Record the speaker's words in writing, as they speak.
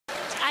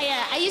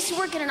I used to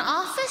work in an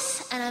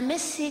office, and I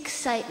miss the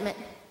excitement.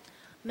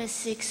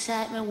 Miss the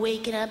excitement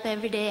waking up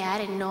every day. I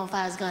didn't know if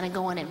I was going to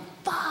go in and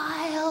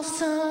file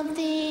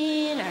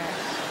something, or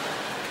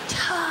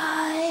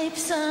type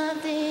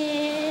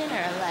something,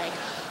 or like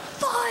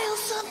file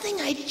something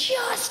I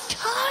just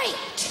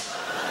typed.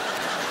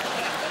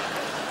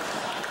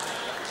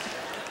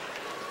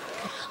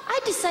 I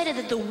decided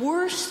that the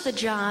worse the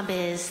job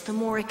is, the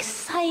more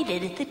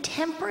excited the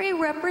temporary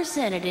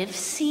representative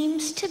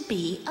seems to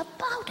be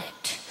about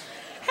it.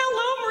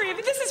 Hello, Maria.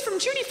 This is from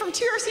Judy from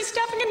TRC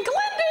Staffing in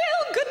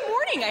Glendale. Good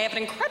morning. I have an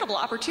incredible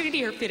opportunity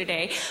here for you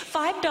today.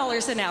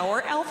 $5 an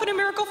hour,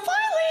 alphanumerical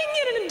filing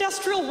in an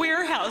industrial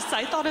warehouse.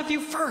 I thought of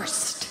you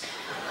first.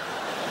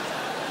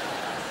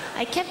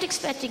 I kept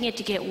expecting it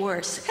to get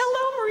worse.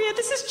 Hello, Maria.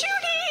 This is Judy.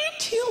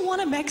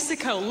 Tijuana,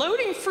 Mexico,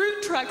 loading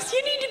fruit trucks.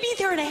 You need to be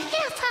there in a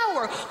half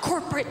hour.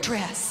 Corporate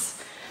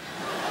dress.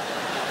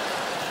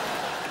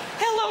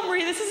 Hello,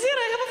 Maria. This is it.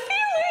 I have a feeling.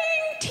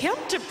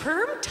 Temp to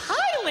perm,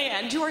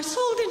 Thailand. You are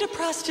sold into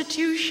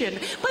prostitution,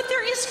 but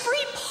there is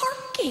free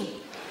parking.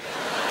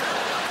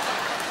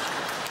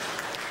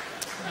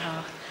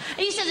 Oh.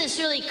 I used to have this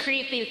really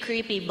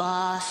creepy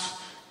boss.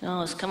 He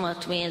always come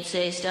up to me and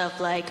say stuff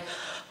like,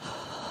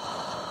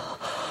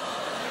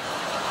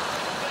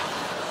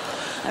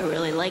 I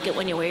really like it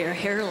when you wear your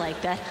hair like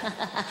that.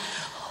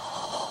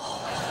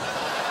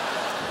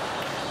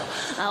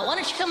 Why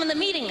don't you come in the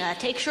meeting,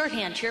 take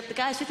shorthand, cheer up the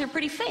guys with your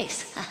pretty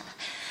face.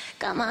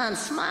 Come on,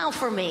 smile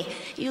for me.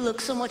 You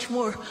look so much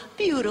more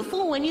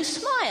beautiful when you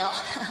smile.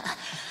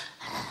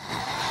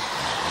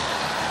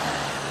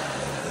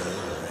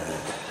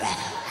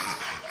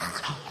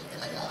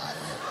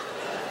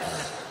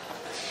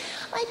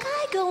 Like,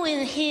 I go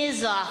in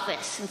his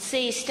office and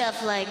say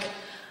stuff like,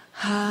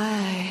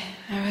 Hi,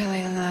 I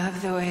really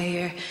love the way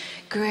your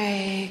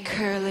gray,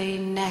 curly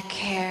neck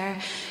hair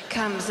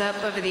comes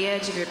up over the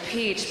edge of your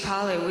peach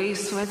poly-weave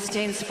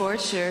sweat-stained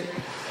sports shirt.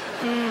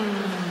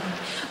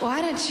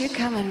 Why don't you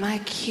come in my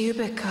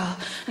cubicle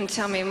and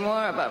tell me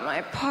more about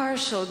my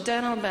partial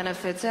dental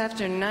benefits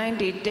after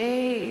 90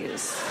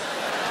 days?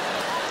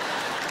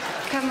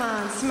 Come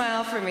on,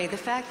 smile for me. The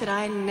fact that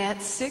I net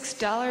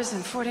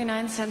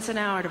 $6.49 an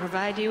hour to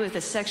provide you with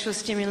the sexual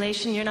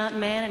stimulation you're not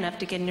man enough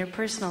to get in your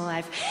personal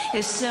life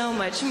is so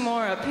much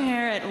more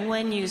apparent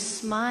when you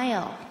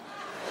smile.